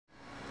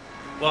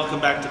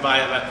Welcome back to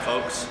Buyavette,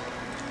 folks.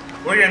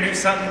 We're going to do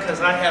something because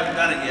I haven't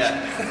done it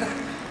yet.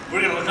 We're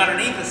going to look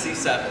underneath the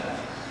C7.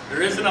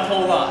 There isn't a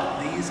whole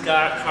lot. These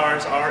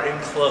cars are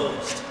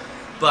enclosed.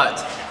 But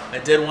I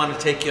did want to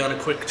take you on a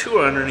quick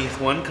tour underneath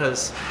one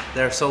because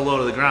they're so low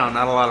to the ground,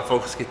 not a lot of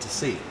folks get to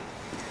see.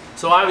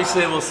 So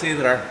obviously we'll see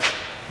that our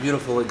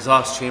beautiful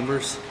exhaust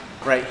chambers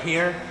right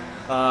here.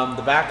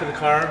 The back of the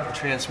car, the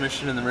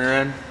transmission and the rear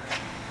end,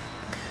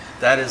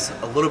 that is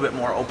a little bit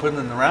more open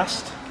than the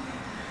rest.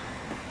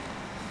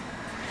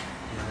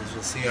 As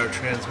we'll see our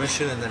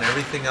transmission and then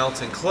everything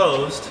else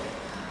enclosed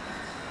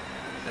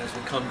as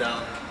we come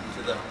down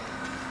to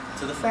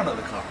the front of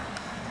the car.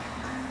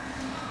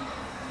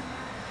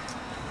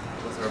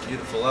 With our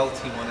beautiful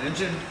LT1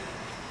 engine.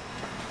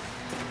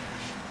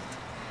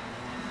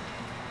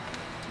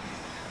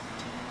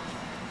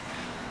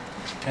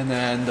 And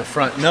then the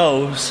front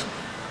nose,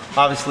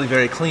 obviously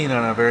very clean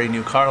on a very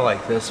new car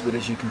like this, but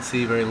as you can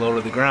see, very low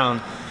to the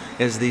ground.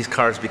 As these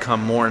cars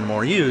become more and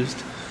more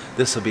used,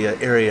 this will be an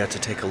area to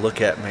take a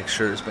look at and make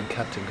sure it's been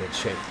kept in good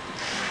shape.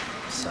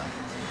 So,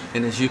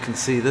 and as you can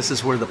see, this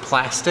is where the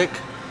plastic,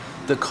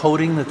 the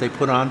coating that they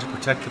put on to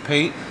protect the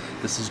paint,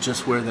 this is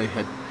just where they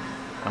had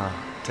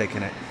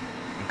taken it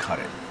and cut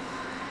it.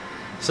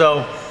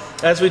 So,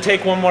 as we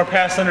take one more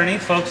pass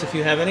underneath, folks, if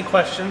you have any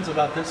questions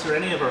about this or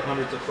any of our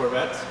hundreds of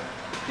Corvettes,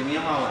 give me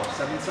a holler,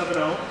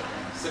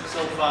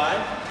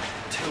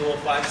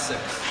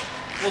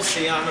 770-605-2056. We'll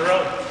see you on the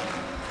road.